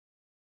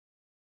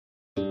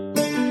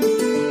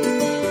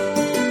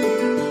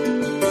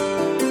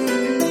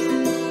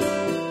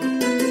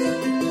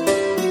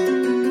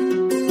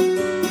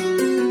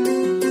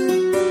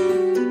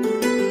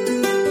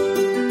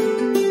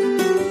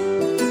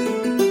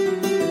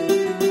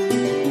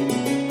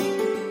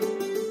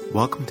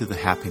Welcome to the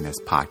Happiness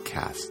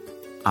Podcast.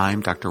 I'm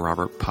Dr.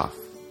 Robert Puff.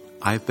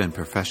 I've been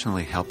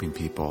professionally helping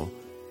people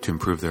to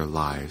improve their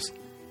lives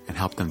and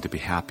help them to be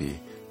happy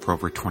for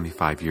over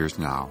 25 years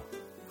now.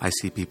 I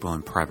see people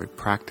in private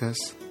practice.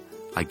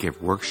 I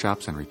give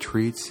workshops and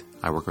retreats.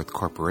 I work with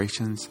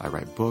corporations. I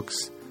write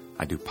books.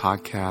 I do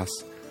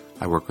podcasts.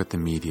 I work with the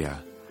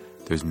media.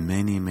 There's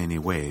many, many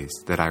ways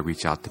that I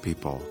reach out to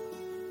people.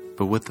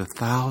 But with the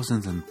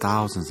thousands and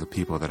thousands of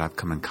people that I've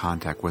come in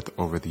contact with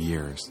over the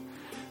years,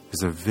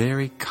 there's a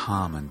very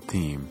common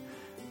theme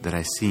that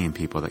I see in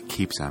people that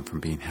keeps them from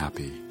being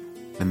happy.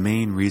 The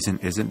main reason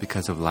isn't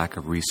because of lack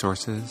of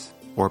resources,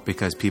 or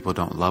because people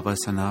don't love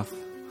us enough,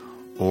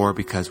 or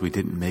because we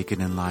didn't make it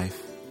in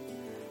life.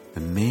 The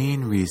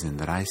main reason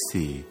that I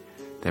see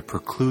that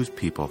precludes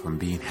people from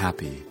being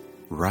happy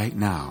right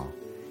now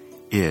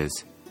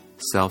is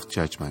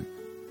self-judgment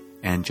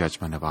and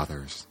judgment of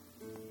others.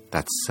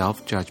 That's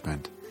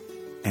self-judgment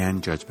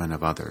and judgment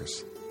of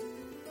others.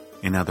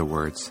 In other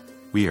words,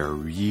 we are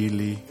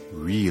really,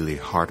 really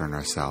hard on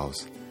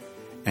ourselves,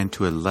 and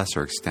to a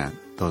lesser extent,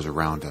 those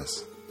around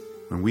us.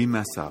 When we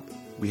mess up,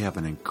 we have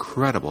an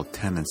incredible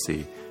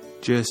tendency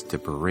just to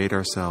berate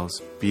ourselves,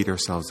 beat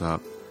ourselves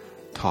up,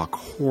 talk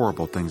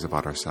horrible things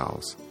about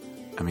ourselves.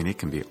 I mean, it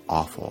can be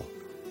awful.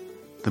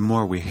 The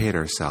more we hate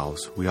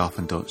ourselves, we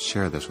often don't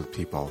share this with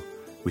people.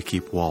 We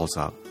keep walls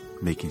up,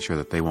 making sure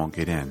that they won't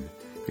get in,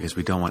 because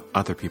we don't want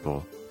other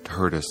people to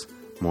hurt us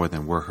more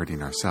than we're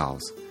hurting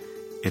ourselves.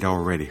 It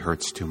already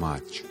hurts too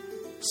much.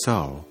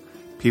 So,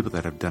 people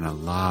that have done a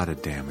lot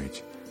of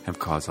damage, have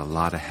caused a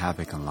lot of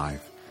havoc in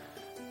life,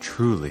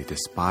 truly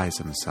despise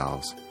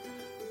themselves.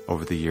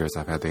 Over the years,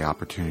 I've had the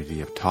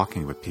opportunity of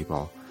talking with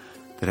people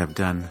that have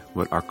done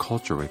what our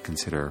culture would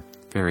consider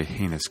very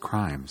heinous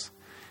crimes.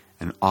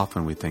 And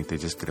often we think they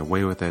just get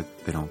away with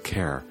it, they don't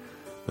care.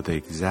 But the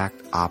exact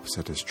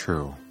opposite is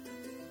true.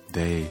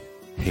 They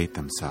hate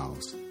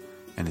themselves.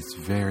 And it's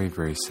very,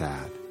 very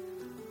sad.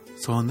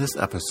 So in this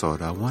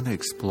episode, I want to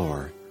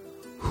explore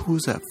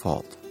who's at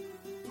fault.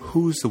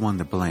 Who's the one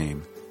to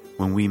blame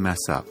when we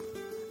mess up?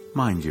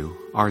 Mind you,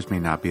 ours may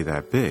not be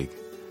that big,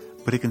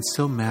 but it can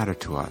still matter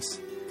to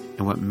us.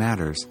 And what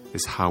matters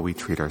is how we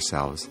treat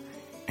ourselves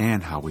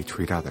and how we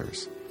treat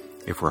others.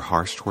 If we're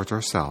harsh towards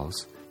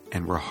ourselves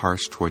and we're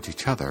harsh towards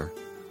each other,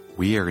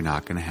 we are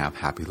not going to have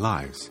happy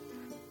lives.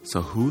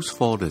 So whose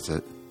fault is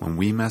it when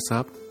we mess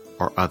up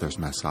or others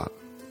mess up?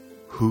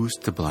 Who's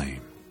to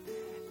blame?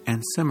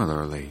 And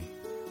similarly,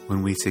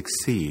 when we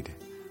succeed,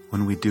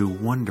 when we do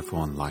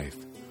wonderful in life,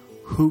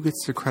 who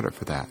gets the credit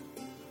for that?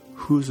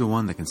 Who's the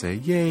one that can say,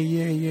 yay,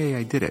 yay, yay,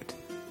 I did it?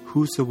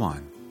 Who's the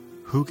one?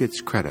 Who gets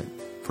credit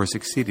for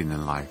succeeding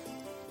in life?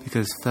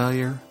 Because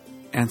failure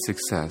and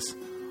success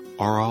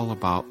are all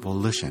about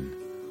volition.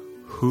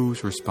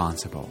 Who's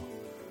responsible?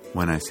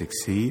 When I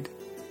succeed,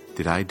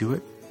 did I do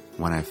it?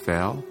 When I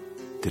fail,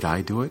 did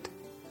I do it?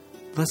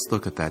 Let's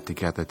look at that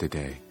together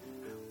today.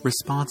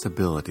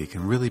 Responsibility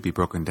can really be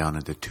broken down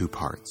into two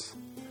parts.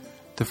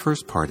 The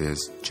first part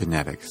is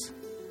genetics,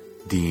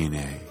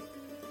 DNA.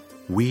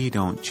 We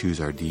don't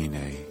choose our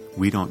DNA.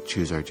 We don't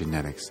choose our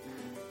genetics.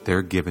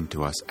 They're given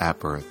to us at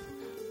birth.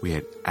 We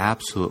had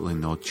absolutely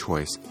no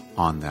choice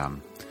on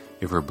them.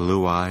 If we're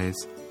blue eyes,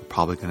 we're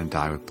probably going to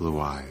die with blue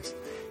eyes.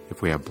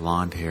 If we have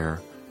blonde hair,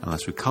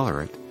 unless we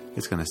color it,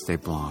 it's going to stay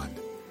blonde.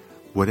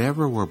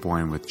 Whatever we're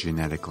born with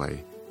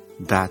genetically,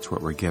 that's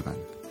what we're given.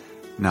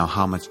 Now,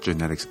 how much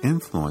genetics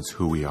influence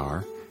who we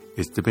are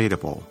is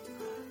debatable.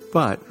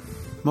 But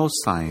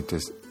most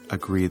scientists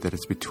agree that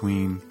it's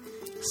between,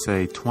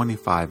 say,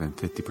 25 and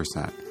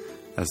 50%,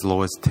 as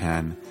low as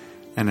 10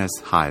 and as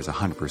high as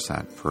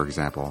 100%. For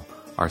example,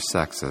 our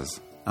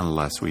sexes,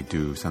 unless we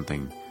do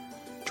something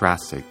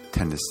drastic,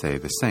 tend to stay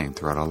the same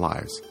throughout our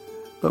lives.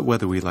 But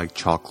whether we like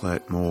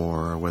chocolate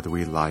more, or whether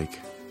we like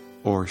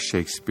or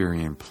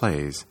Shakespearean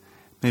plays,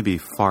 may be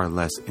far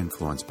less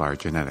influenced by our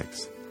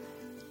genetics.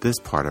 This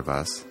part of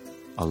us,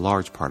 a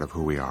large part of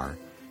who we are,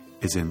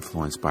 is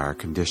influenced by our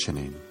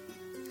conditioning.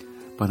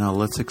 But now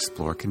let's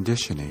explore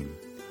conditioning.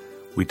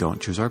 We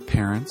don't choose our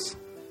parents.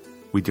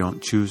 We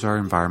don't choose our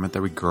environment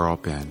that we grow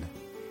up in.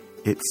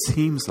 It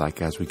seems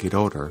like as we get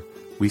older,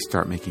 we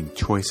start making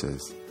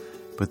choices.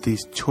 But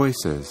these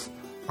choices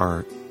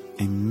are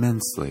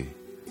immensely,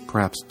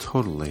 perhaps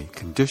totally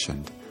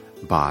conditioned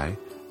by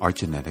our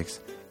genetics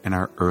and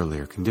our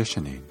earlier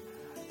conditioning.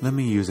 Let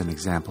me use an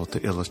example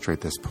to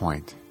illustrate this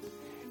point.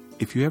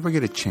 If you ever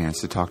get a chance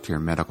to talk to your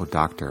medical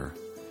doctor,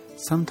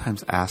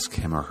 sometimes ask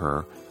him or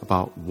her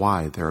about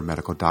why they're a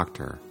medical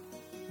doctor.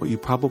 What you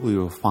probably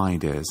will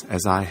find is,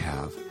 as I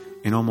have,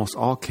 in almost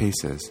all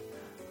cases,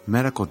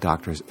 medical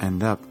doctors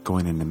end up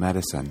going into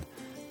medicine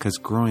because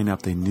growing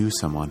up they knew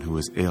someone who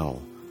was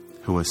ill,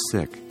 who was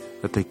sick,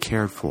 that they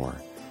cared for,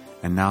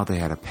 and now they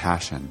had a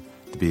passion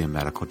to be a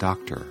medical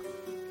doctor.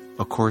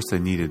 Of course, they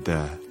needed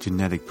the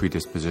genetic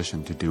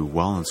predisposition to do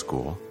well in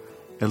school,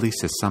 at least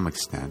to some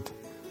extent,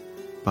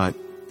 but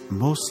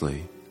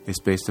mostly it's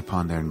based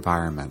upon their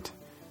environment.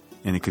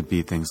 And it could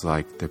be things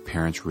like their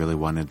parents really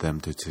wanted them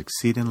to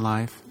succeed in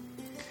life,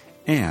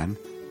 and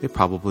they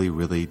probably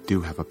really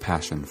do have a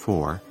passion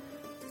for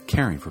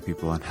caring for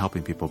people and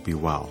helping people be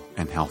well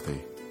and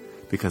healthy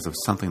because of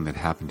something that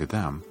happened to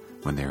them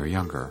when they were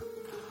younger.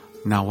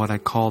 Now, what I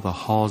call the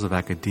halls of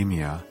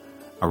academia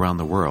around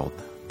the world,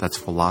 that's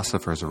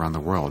philosophers around the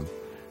world,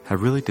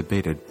 have really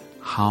debated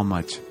how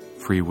much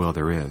free will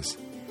there is.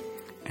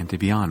 And to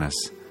be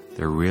honest,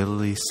 they're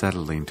really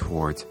settling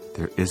towards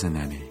there isn't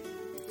any.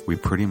 We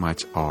pretty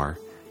much are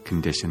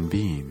conditioned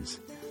beings,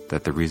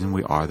 that the reason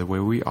we are the way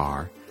we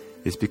are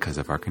is because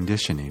of our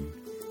conditioning.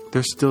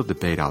 There's still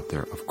debate out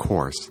there, of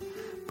course,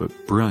 but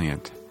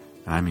brilliant,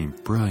 and I mean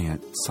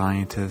brilliant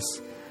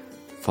scientists,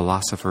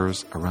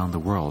 philosophers around the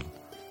world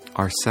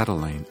are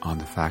settling on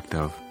the fact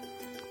of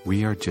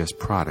we are just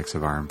products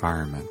of our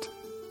environment.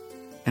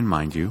 And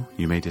mind you,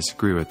 you may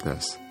disagree with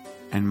this.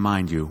 And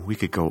mind you, we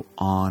could go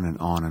on and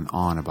on and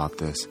on about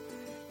this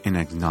in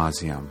ad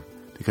nauseum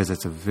because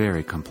it's a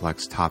very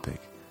complex topic.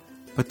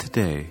 But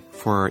today,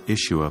 for our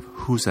issue of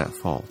who's at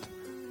fault,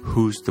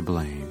 who's to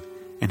blame,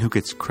 and who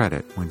gets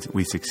credit when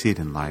we succeed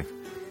in life,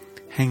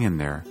 hang in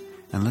there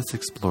and let's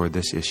explore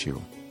this issue.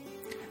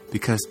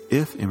 Because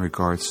if in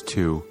regards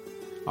to,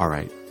 all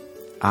right,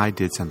 I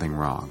did something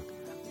wrong,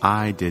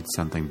 I did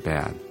something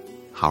bad,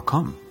 how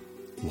come?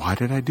 Why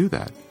did I do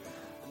that?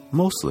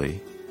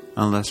 Mostly,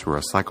 unless we're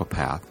a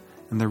psychopath,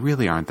 and there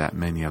really aren't that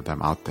many of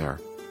them out there,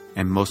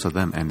 and most of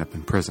them end up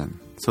in prison.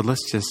 So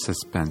let's just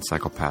suspend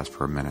psychopaths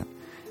for a minute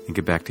and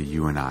get back to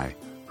you and I,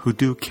 who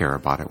do care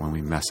about it when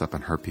we mess up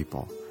and hurt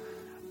people.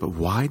 But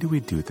why do we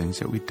do things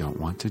that we don't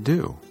want to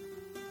do?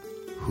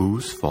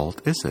 Whose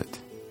fault is it?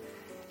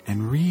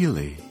 And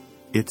really,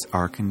 it's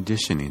our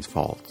conditioning's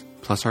fault,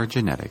 plus our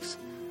genetics.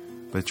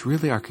 But it's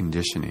really our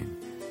conditioning.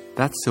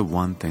 That's the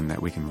one thing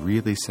that we can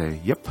really say,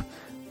 yep,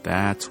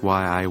 that's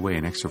why I weigh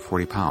an extra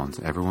 40 pounds.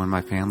 Everyone in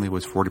my family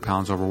was 40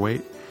 pounds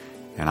overweight,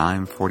 and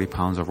I'm 40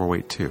 pounds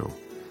overweight too.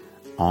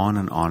 On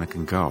and on it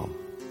can go.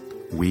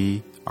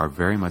 We are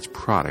very much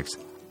products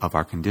of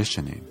our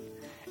conditioning,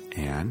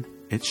 and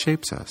it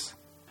shapes us.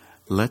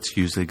 Let's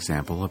use the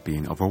example of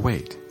being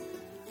overweight.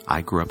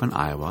 I grew up in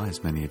Iowa,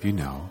 as many of you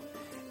know,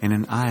 and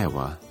in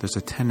Iowa, there's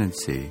a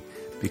tendency,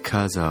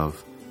 because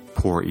of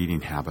poor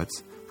eating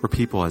habits, for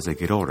people as they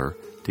get older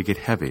to get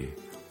heavy,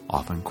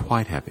 often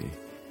quite heavy.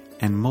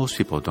 And most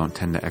people don't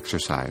tend to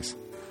exercise.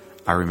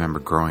 I remember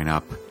growing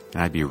up,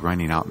 and I'd be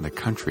running out in the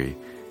country,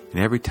 and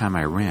every time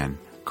I ran,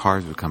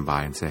 cars would come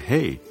by and say,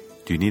 hey,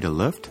 do you need a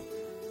lift?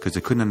 Because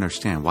they couldn't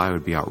understand why I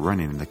would be out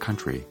running in the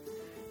country.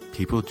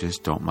 People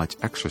just don't much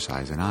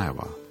exercise in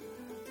Iowa.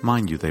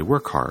 Mind you, they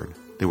work hard.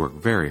 They work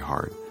very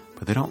hard,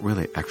 but they don't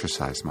really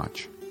exercise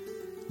much.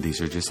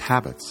 These are just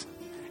habits.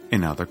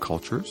 In other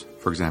cultures,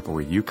 for example,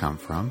 where you come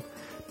from,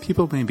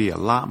 people may be a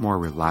lot more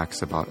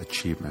relaxed about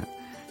achievement,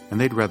 and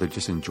they'd rather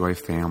just enjoy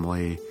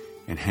family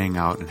and hang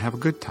out and have a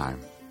good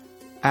time.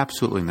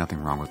 Absolutely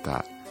nothing wrong with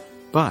that.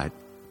 But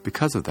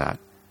because of that,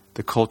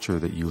 the culture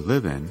that you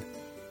live in,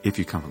 if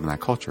you come from that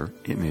culture,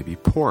 it may be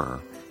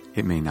poorer.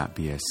 It may not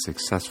be as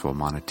successful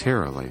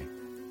monetarily.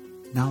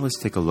 Now let's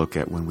take a look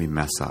at when we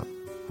mess up,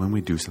 when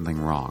we do something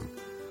wrong.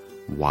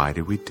 Why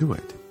do we do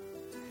it?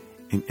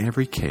 In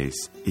every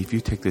case, if you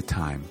take the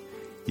time,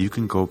 you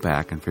can go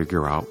back and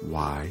figure out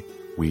why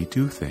we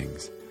do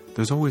things.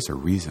 There's always a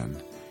reason.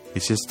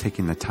 It's just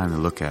taking the time to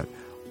look at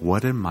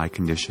what in my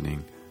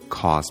conditioning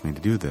caused me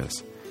to do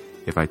this.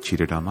 If I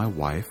cheated on my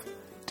wife,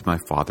 did my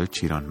father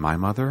cheat on my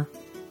mother?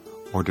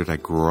 Or did I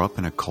grow up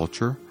in a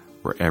culture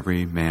where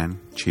every man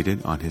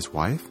cheated on his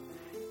wife?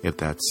 If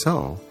that's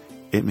so,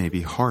 it may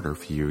be harder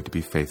for you to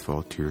be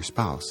faithful to your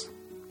spouse.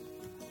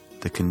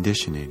 The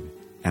conditioning,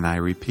 and I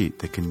repeat,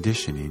 the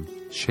conditioning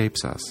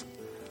shapes us.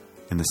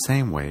 In the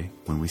same way,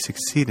 when we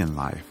succeed in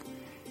life,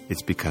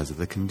 it's because of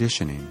the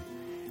conditioning.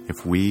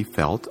 If we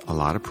felt a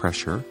lot of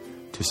pressure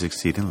to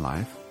succeed in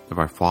life, if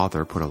our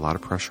father put a lot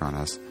of pressure on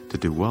us to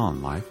do well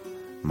in life,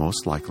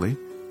 most likely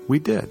we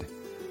did.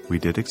 We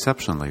did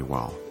exceptionally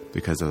well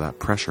because of that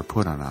pressure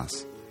put on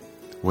us.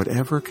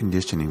 Whatever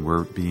conditioning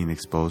we're being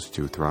exposed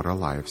to throughout our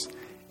lives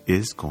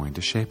is going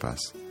to shape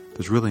us.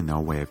 There's really no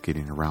way of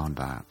getting around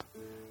that.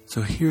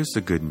 So here's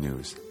the good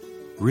news.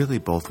 Really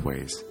both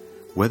ways.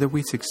 Whether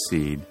we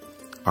succeed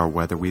or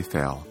whether we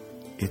fail,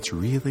 it's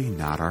really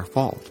not our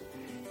fault.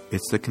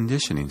 It's the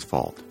conditioning's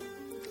fault.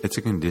 It's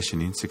a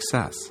conditioning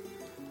success.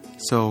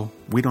 So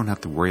we don't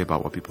have to worry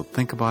about what people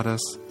think about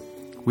us.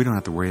 We don't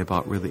have to worry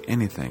about really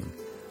anything.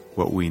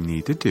 What we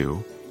need to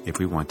do, if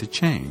we want to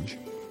change,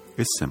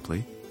 is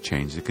simply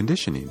change the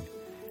conditioning.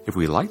 If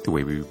we like the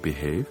way we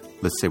behave,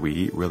 let's say we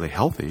eat really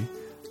healthy,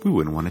 we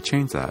wouldn't want to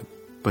change that.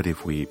 But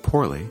if we eat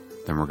poorly,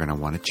 then we're going to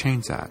want to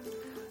change that.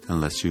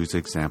 And let's use the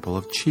example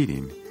of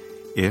cheating.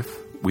 If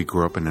we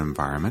grew up in an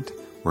environment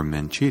where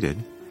men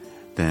cheated,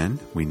 then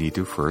we need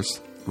to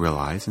first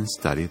realize and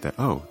study that,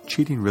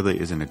 cheating really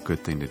isn't a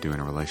good thing to do in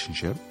a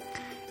relationship,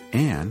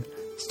 and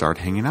start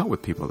hanging out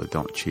with people that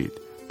don't cheat,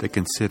 that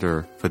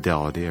consider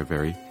fidelity a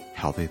very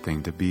healthy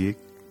thing to be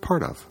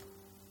part of.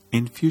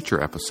 In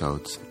future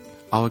episodes,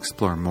 I'll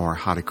explore more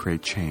how to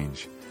create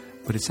change,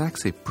 but it's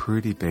actually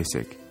pretty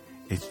basic.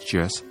 It's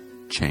just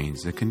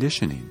change the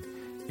conditioning.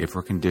 If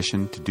we're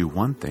conditioned to do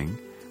one thing,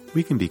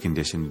 we can be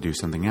conditioned to do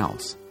something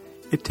else.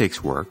 It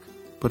takes work,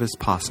 but it's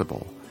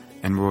possible,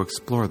 and we'll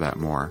explore that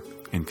more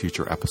in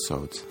future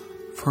episodes.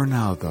 For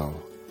now,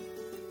 though,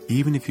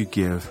 even if you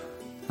give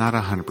not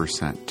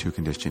 100% to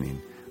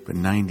conditioning, but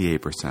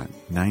 98%,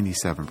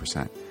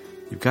 97%,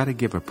 you've got to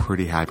give a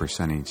pretty high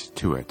percentage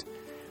to it,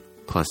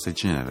 plus the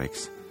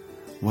genetics.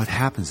 What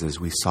happens is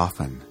we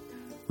soften.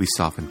 We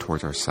soften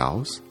towards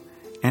ourselves,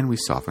 and we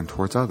soften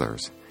towards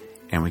others,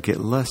 and we get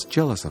less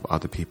jealous of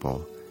other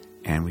people,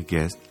 and we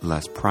get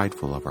less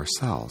prideful of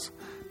ourselves,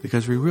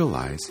 because we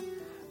realize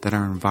that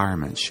our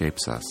environment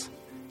shapes us.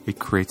 It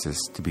creates us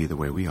to be the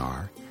way we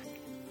are.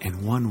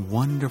 And one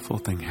wonderful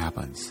thing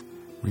happens.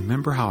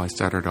 Remember how I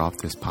started off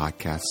this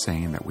podcast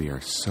saying that we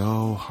are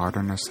so hard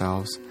on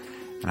ourselves?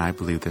 And I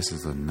believe this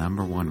is the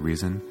number one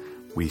reason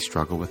we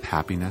struggle with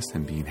happiness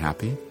and being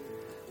happy?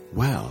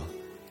 Well,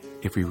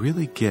 if we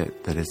really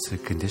get that it's the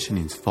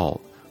conditioning's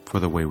fault for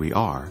the way we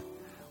are,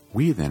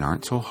 we then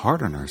aren't so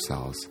hard on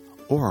ourselves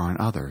or on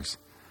others.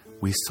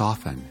 We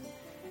soften,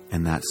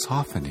 and that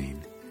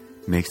softening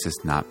makes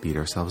us not beat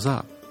ourselves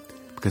up.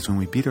 Because when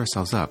we beat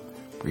ourselves up,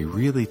 we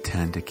really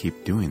tend to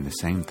keep doing the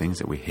same things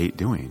that we hate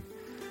doing.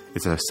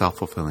 It's a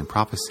self-fulfilling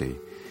prophecy.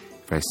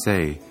 If I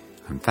say,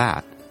 I'm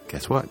fat,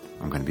 guess what?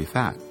 I'm going to be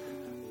fat.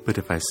 But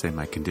if I say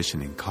my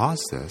conditioning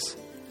caused this,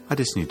 I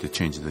just need to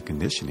change the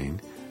conditioning,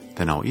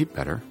 then I'll eat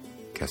better.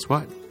 Guess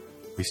what?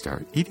 We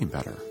start eating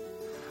better.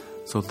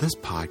 So this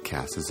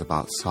podcast is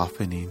about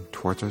softening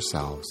towards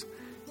ourselves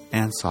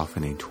and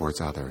softening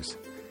towards others.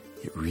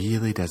 It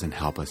really doesn't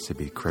help us to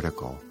be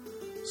critical,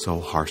 so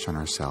harsh on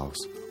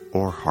ourselves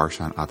or harsh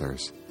on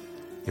others.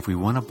 If we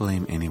want to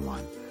blame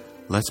anyone,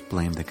 let's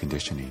blame the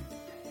conditioning,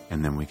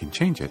 and then we can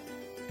change it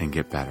and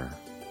get better.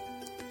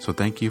 So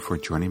thank you for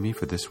joining me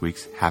for this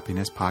week's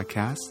Happiness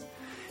Podcast.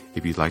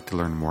 If you'd like to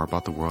learn more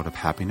about the world of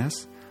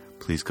happiness,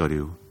 please go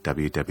to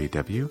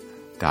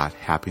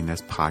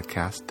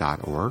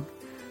www.happinesspodcast.org.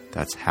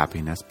 That's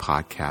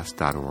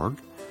happinesspodcast.org.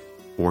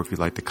 Or if you'd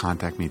like to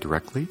contact me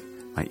directly,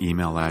 my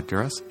email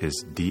address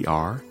is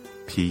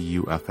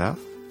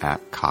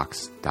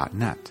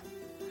drpuff@cox.net.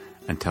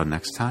 Until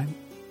next time,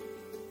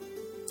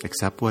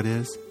 accept what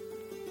is,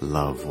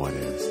 love what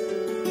is.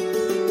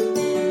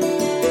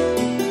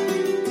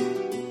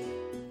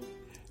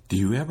 Do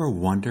you ever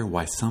wonder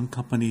why some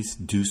companies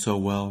do so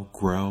well,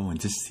 grow, and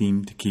just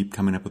seem to keep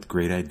coming up with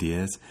great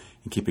ideas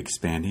and keep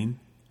expanding,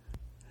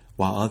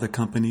 while other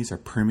companies are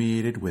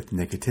permeated with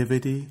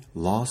negativity,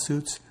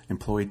 lawsuits,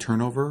 employee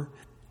turnover,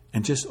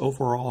 and just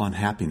overall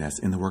unhappiness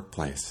in the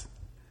workplace?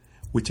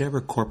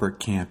 Whichever corporate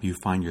camp you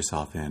find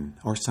yourself in,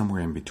 or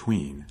somewhere in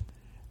between,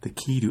 the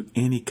key to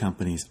any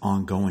company's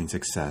ongoing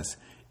success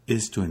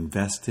is to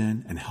invest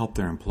in and help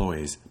their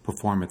employees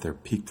perform at their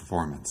peak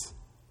performance.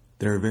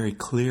 There are very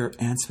clear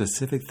and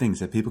specific things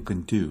that people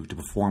can do to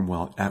perform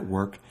well at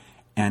work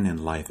and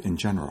in life in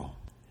general.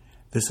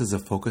 This is the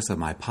focus of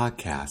my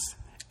podcast,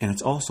 and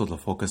it's also the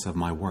focus of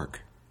my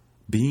work.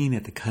 Being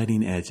at the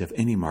cutting edge of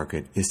any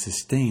market is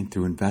sustained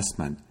through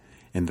investment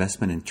in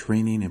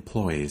training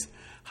employees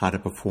how to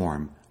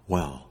perform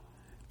well.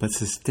 But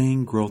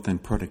sustained growth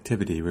and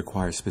productivity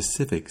requires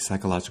specific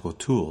psychological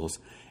tools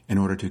in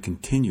order to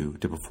continue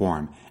to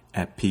perform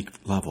at peak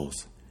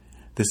levels.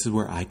 This is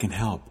where I can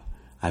help.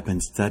 I've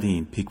been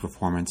studying peak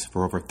performance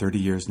for over 30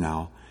 years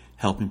now,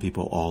 helping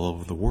people all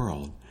over the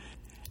world.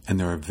 And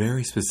there are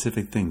very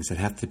specific things that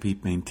have to be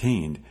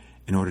maintained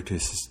in order to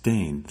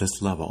sustain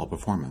this level of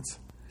performance.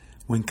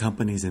 When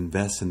companies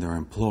invest in their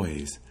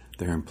employees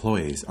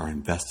are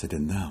invested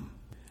in them.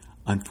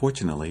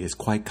 Unfortunately, it's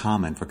quite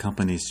common for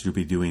companies to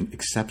be doing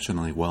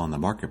exceptionally well in the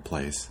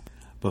marketplace,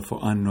 but for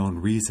unknown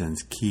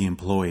reasons, key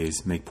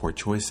employees make poor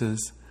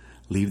choices,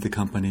 leave the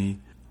company,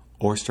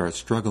 or start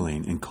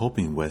struggling in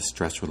coping with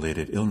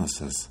stress-related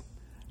illnesses.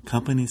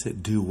 Companies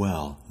that do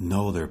well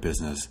know their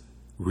business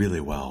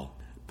really well,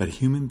 but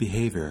human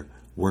behavior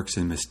works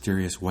in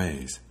mysterious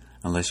ways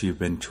unless you've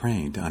been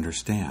trained to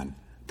understand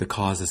the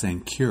causes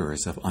and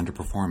cures of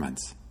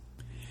underperformance.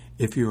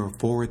 If you're a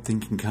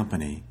forward-thinking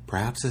company,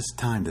 perhaps it's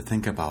time to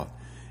think about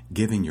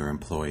giving your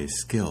employees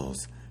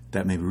skills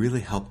that may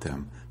really help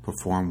them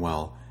perform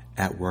well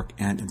at work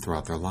and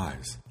throughout their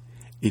lives.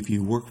 If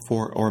you work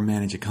for or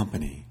manage a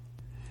company,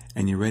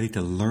 and you're ready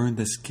to learn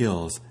the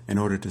skills in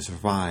order to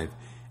survive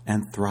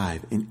and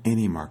thrive in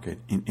any market,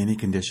 in any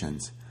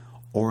conditions,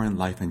 or in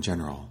life in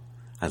general,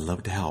 I'd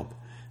love to help.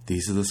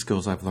 These are the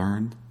skills I've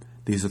learned.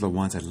 These are the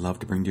ones I'd love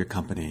to bring to your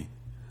company.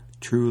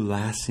 True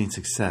lasting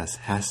success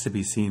has to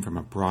be seen from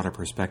a broader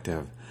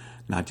perspective,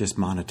 not just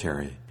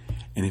monetary.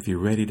 And if you're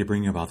ready to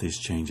bring about these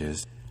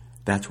changes,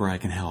 that's where I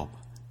can help.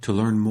 To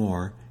learn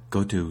more,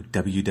 go to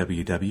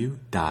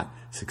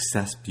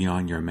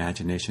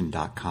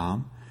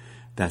www.successbeyondyourimagination.com.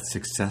 That's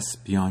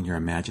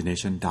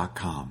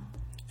successbeyondyourimagination.com.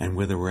 And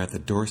whether we're at the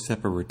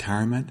doorstep of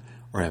retirement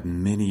or have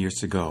many years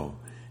to go,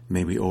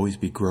 may we always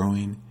be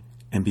growing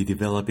and be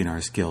developing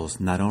our skills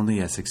not only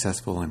as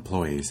successful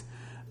employees,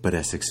 but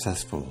as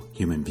successful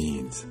human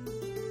beings.